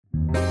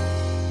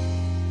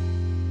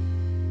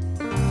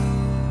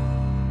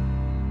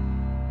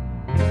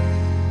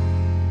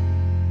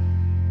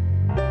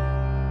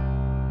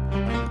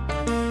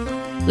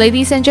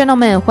Ladies and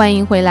gentlemen, 欢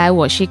迎回来，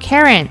我是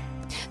Karen.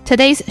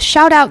 Today's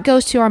shout out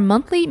goes to our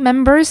monthly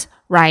members,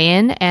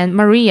 Ryan and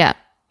Maria.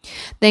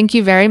 Thank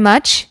you very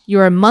much.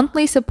 Your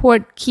monthly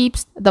support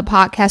keeps the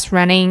podcast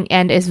running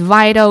and is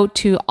vital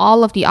to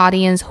all of the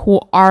audience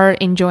who are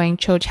enjoying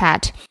Chill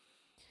Chat.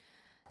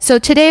 So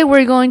today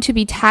we're going to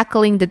be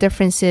tackling the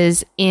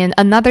differences in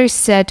another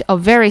set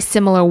of very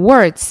similar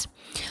words.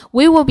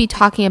 We will be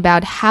talking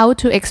about how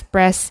to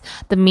express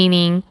the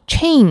meaning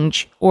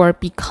change or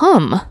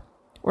become,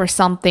 or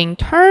something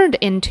turned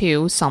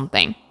into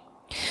something.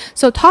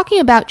 So talking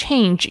about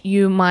change,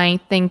 you might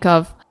think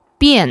of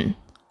变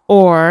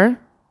or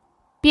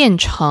变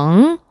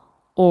成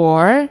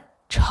or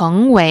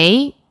成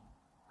为.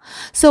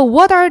 So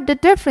what are the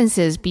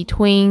differences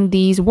between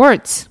these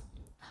words?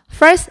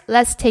 First,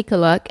 let's take a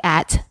look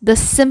at the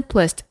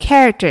simplest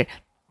character,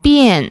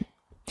 变.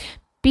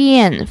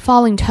 变,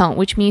 falling tone,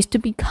 which means to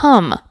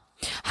become.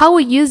 How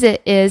we use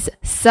it is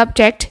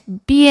subject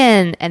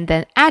变 and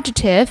then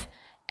adjective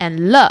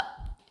and 了.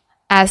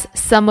 As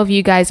some of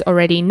you guys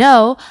already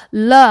know,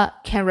 了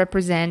can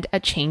represent a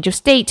change of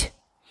state.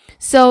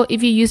 So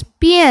if you use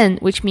变,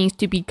 which means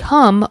to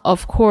become,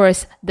 of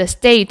course, the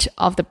state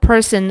of the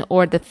person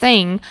or the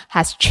thing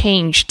has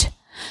changed.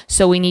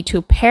 So we need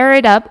to pair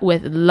it up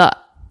with 了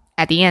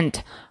at the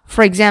end.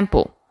 For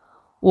example,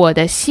 我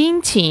的心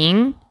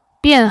情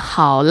变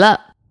好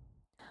了.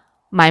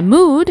 My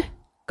mood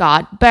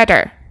got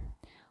better.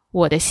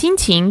 我的心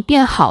情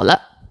变好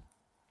了.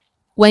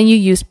 When you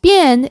use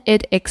变,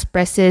 it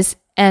expresses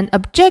an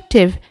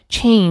objective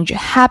change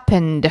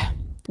happened.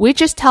 We're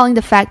just telling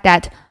the fact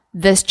that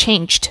this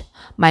changed.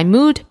 My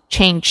mood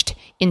changed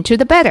into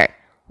the better.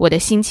 我的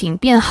心情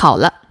变好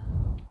了.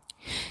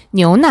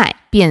 牛奶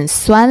变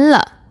酸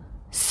了.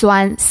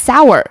 酸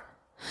sour.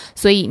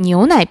 所以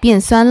牛奶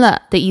变酸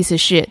了的意思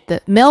是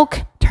the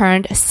milk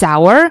turned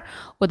sour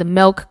or the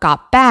milk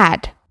got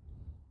bad.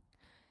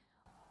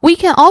 We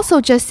can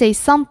also just say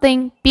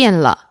something 变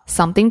了,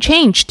 something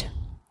changed.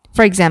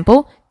 For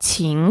example,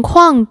 情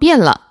况变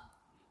了.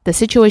 The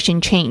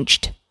situation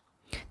changed.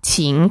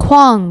 情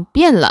况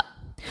变了.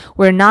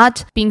 We're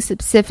not being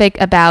specific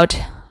about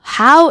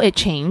how it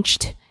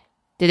changed.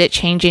 Did it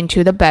change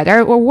into the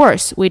better or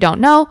worse? We don't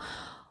know.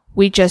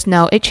 We just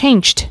know it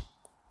changed.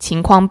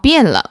 情况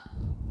变了.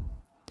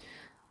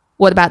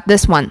 What about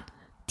this one?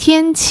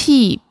 天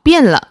气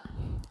变了.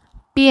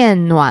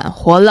 变暖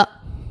和了.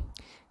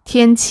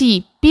 天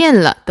气变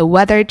了. The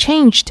weather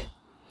changed.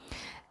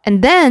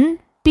 And then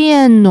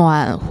变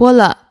暖和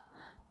了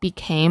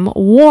became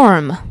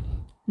warm.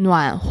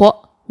 暖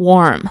和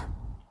warm.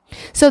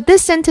 So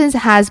this sentence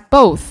has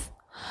both.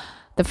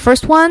 The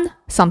first one,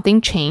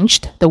 something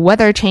changed, the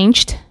weather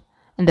changed.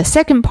 And the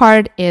second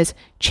part is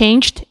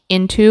changed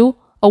into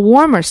a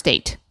warmer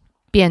state.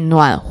 变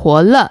暖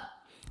和了.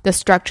 The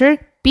structure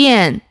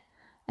变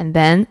and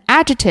then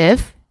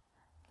adjective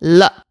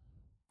了.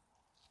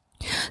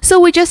 So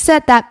we just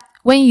said that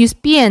when you use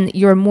变,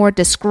 you're more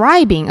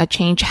describing a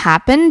change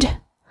happened.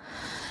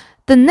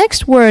 The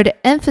next word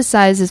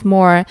emphasizes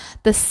more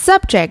the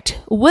subject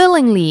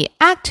willingly,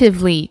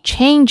 actively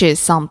changes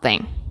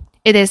something.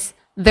 It is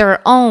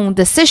their own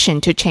decision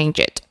to change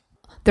it,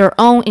 their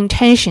own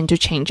intention to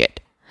change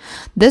it.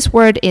 This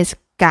word is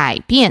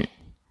改变,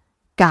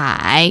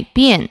 改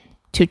变,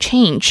 to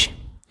change.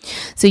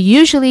 So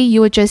usually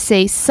you would just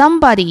say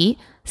somebody,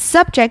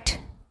 subject,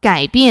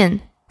 改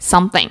变,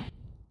 something.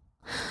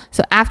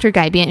 So after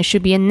改变, it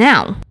should be a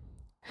noun.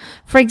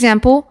 For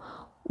example,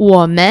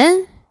 我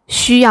们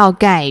需要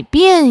改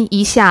变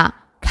一下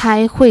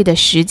开会的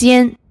时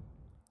间。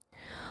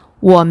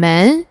我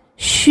们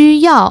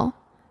需要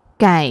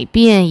改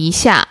变一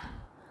下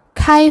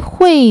开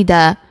会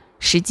的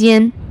时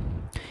间。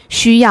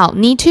需要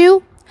need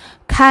to.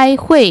 开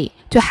会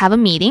to have a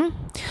meeting.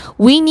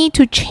 We need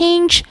to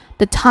change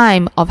the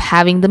time of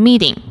having the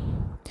meeting.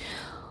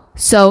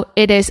 So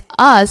it is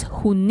us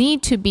who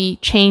need to be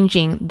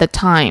changing the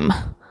time.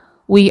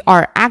 We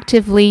are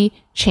actively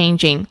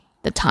changing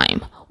the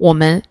time. 我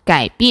们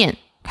改变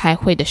开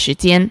会的时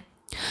间。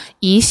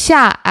一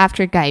下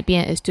after 改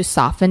变 is to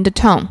soften the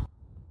tone.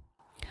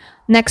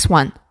 Next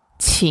one,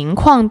 情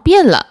况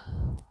变了.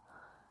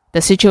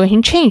 The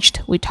situation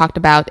changed. We talked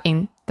about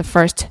in the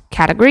first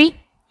category.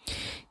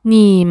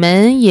 你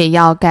们也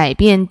要改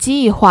变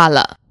计划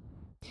了。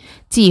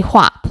计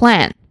划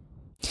plan.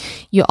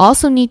 You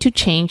also need to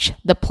change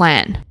the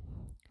plan.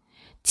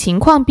 情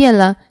况变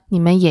了，你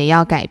们也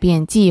要改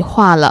变计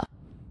划了。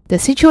The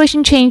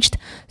situation changed,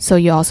 so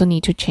you also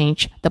need to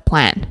change the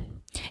plan.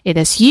 It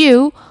is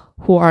you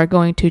who are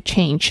going to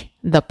change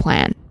the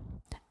plan.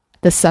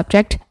 The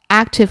subject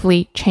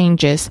actively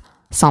changes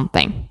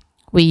something.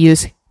 We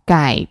use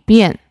改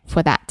变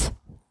for that.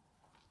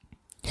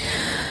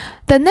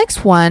 The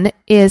next one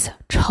is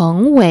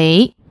成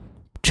为.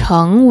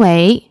 成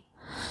为.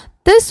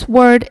 This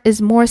word is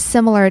more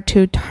similar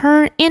to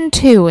turn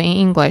into in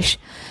English.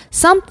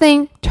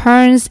 Something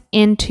turns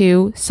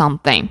into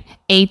something.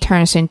 A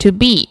turns into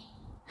B.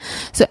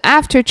 So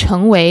after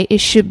成为, it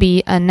should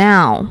be a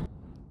noun.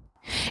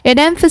 It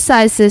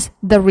emphasizes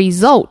the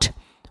result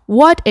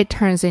what it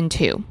turns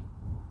into.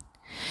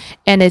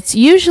 And it's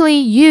usually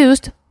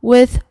used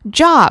with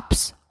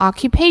jobs,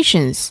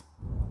 occupations.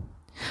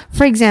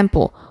 For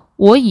example,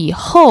 我以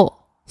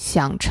后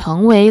想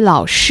成为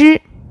老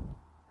师。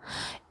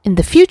In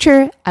the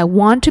future, I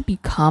want to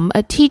become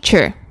a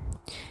teacher.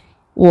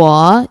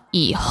 我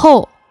以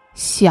后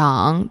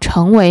想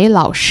成为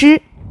老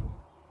师。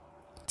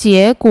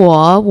结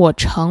果我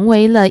成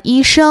为了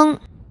医生。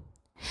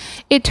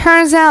It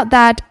turns out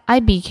that I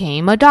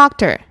became a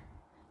doctor.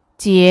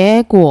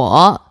 结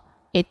果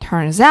It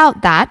turns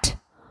out that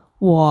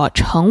我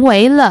成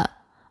为了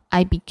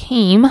I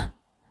became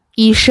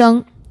医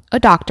生 a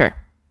doctor.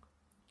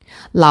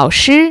 老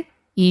师、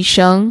医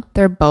生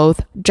they're both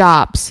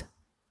jobs.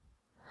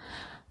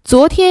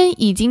 昨天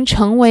已经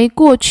成为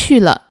过去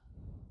了。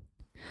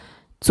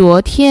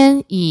昨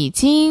天已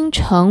经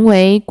成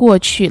为过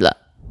去了。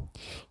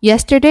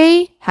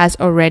Yesterday has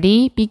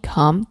already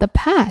become the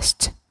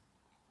past.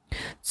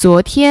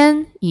 昨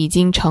天已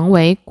经成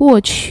为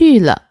过去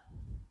了。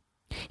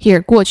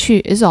Here, 过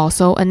去 is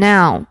also a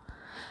noun.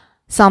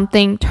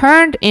 Something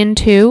turned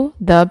into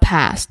the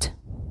past.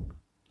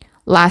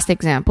 Last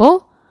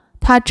example,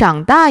 他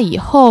长大以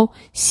后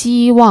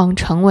希望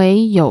成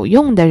为有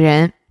用的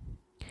人。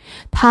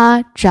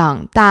他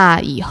长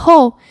大以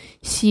后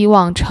希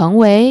望成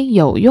为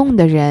有用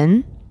的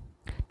人。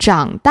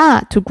长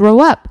大 to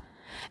grow up.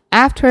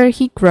 After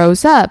he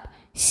grows up,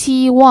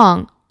 希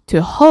望 to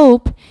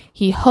hope,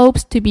 he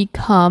hopes to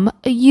become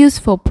a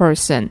useful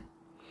person.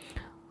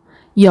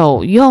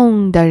 有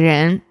用的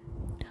人，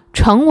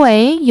成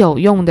为有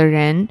用的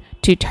人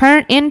to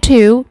turn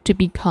into, to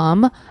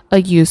become a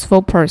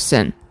useful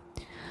person.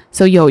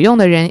 So 有用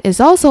的人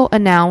is also a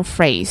noun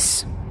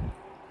phrase.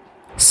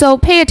 So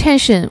pay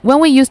attention, when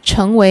we use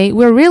成为,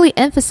 we're really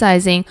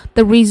emphasizing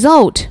the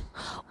result.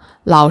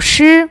 老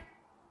师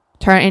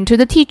turn into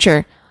the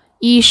teacher.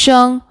 医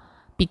生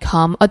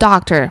become a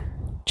doctor.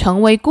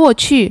 成为过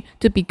去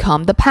to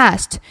become the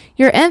past.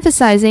 You're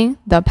emphasizing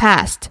the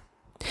past.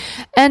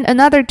 And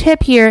another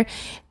tip here,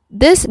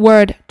 this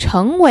word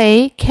成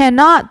为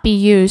cannot be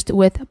used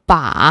with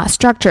把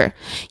structure.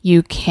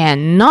 You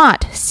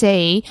cannot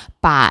say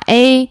把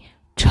A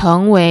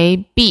成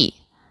为 B.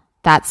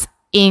 That's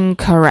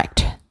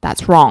incorrect.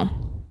 That's wrong.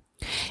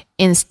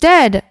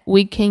 Instead,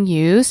 we can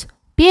use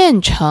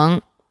变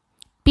成.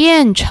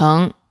 变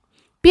成.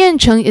 变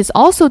成 is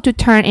also to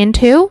turn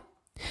into,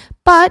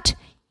 but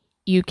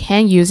you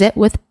can use it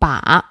with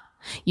把.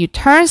 You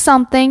turn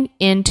something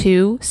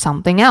into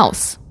something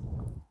else.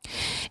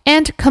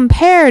 And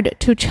compared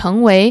to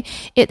成为,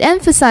 it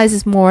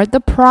emphasizes more the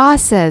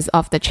process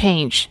of the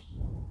change.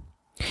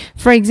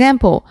 For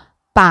example,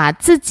 把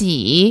自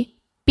己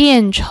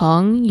变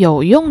成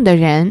有用的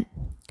人.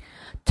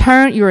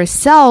 Turn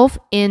yourself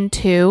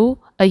into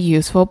a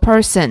useful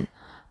person.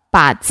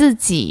 把自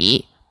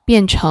己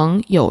变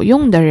成有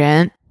用的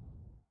人。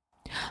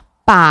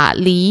把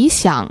理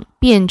想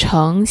变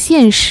成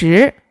现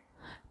实。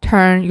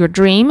Turn your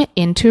dream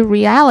into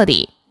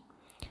reality.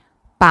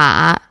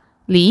 把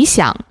理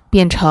想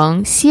变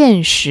成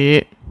现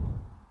实。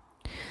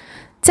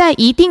在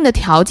一定的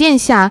条件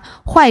下，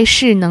坏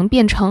事能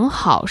变成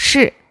好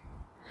事。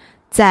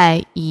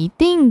在一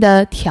定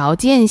的条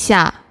件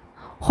下，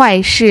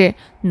坏事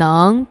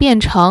能变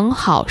成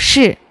好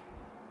事。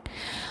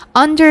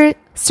Under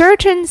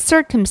certain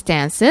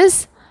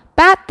circumstances,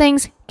 bad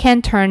things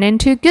can turn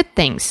into good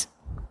things.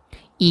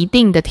 一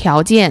定的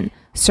条件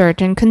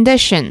certain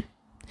condition.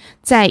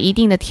 在一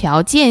定的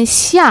条件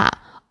下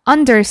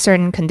under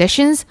certain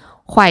conditions,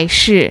 坏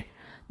事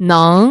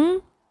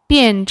能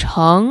变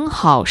成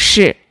好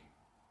事。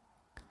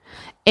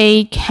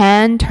A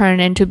can turn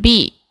into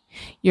B.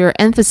 You're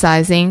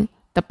emphasizing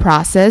the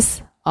process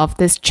of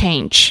this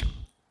change.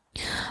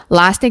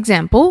 Last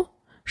example,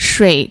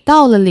 水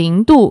到了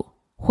0度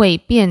会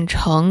变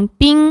成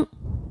冰。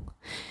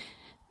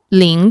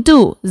0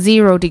度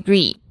 0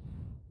 degree.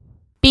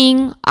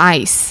 冰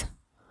ice.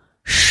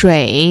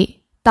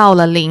 水到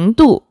了0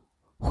度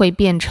会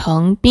变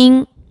成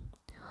冰。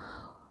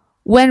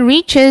When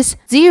reaches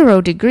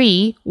 0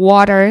 degree,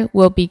 water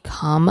will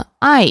become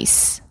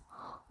ice.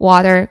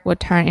 Water will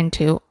turn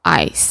into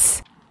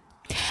ice.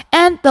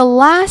 And the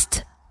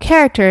last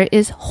character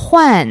is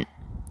换.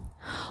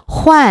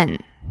 换.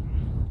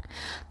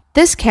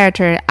 This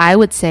character, I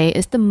would say,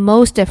 is the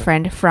most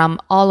different from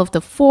all of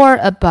the 4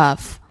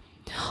 above.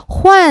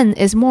 换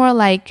is more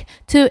like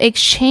to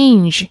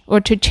exchange or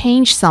to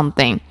change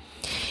something.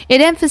 It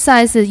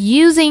emphasizes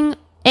using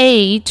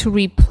A to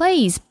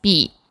replace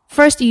B.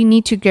 First, you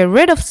need to get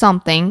rid of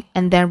something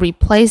and then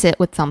replace it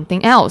with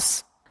something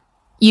else.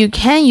 You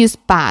can use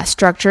把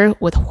structure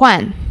with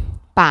换.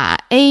 把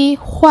A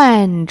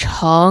换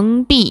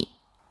成 B.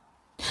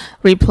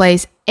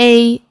 Replace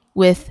A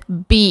with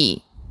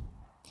B.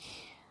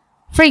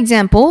 For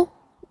example,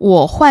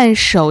 我换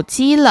手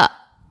机了.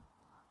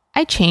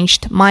 I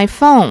changed my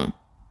phone.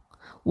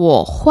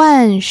 我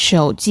换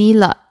手机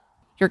了.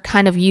 You're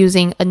kind of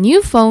using a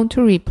new phone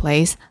to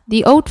replace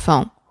the old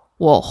phone.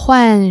 我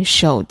换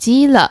手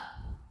机了。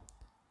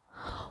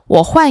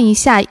我换一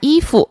下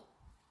衣服。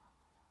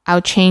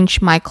I'll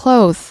change my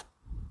clothes.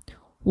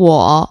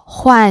 我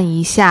换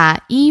一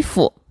下衣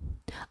服。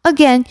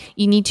Again,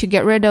 you need to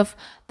get rid of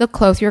the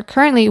clothes you're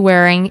currently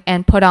wearing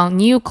and put on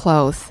new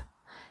clothes.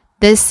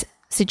 This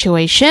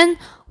situation,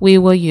 we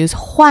will use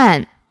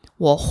换。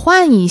我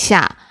换一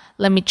下。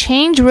Let me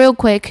change real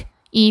quick.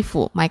 衣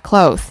服 my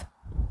clothes.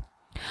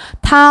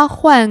 他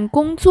换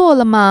工作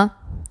了吗？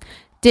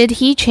 Did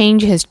he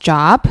change his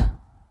job?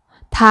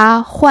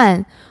 他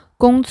换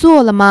工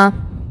作了吗？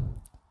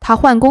他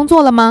换工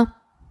作了吗？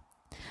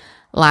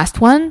 Last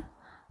one.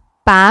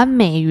 把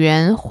美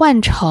元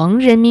换成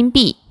人民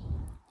币。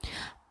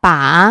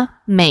把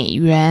美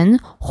元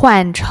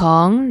换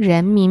成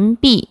人民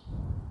币。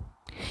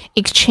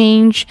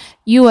Exchange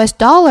US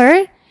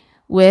dollar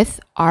with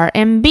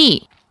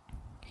RMB.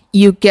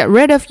 You get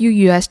rid of your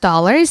US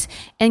dollars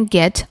and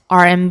get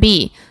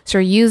RMB. So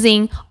you're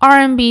using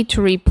RMB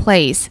to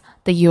replace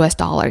the US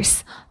dollars.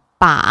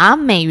 把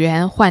美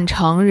元换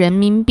成人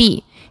民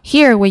币。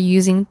Here we're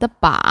using the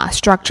把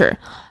structure.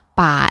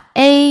 把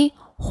A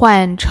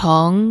换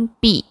成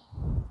B.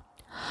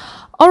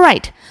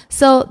 Alright,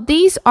 so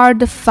these are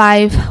the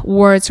 5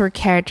 words or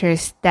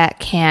characters that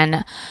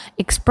can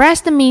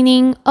express the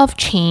meaning of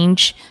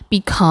change,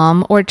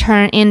 become, or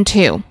turn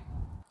into.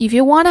 If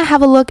you want to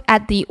have a look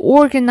at the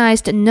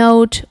organized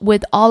note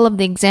with all of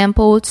the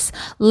examples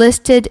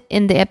listed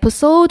in the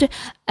episode,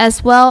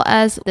 as well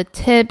as the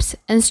tips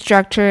and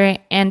structure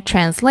and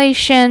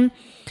translation,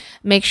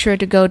 make sure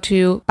to go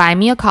to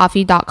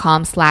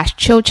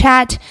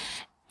buymeacoffee.com/chillchat.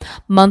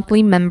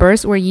 Monthly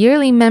members or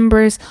yearly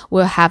members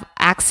will have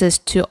access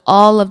to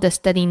all of the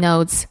study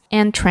notes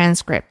and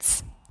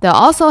transcripts. They'll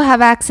also have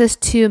access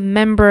to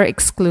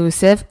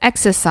member-exclusive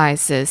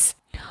exercises.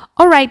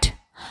 Alright,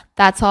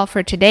 that's all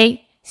for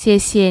today. 谢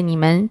谢你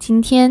们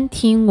今天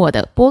听我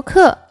的播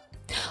客。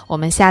我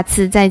们下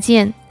次再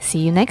见。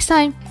See you next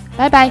time.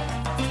 Bye bye.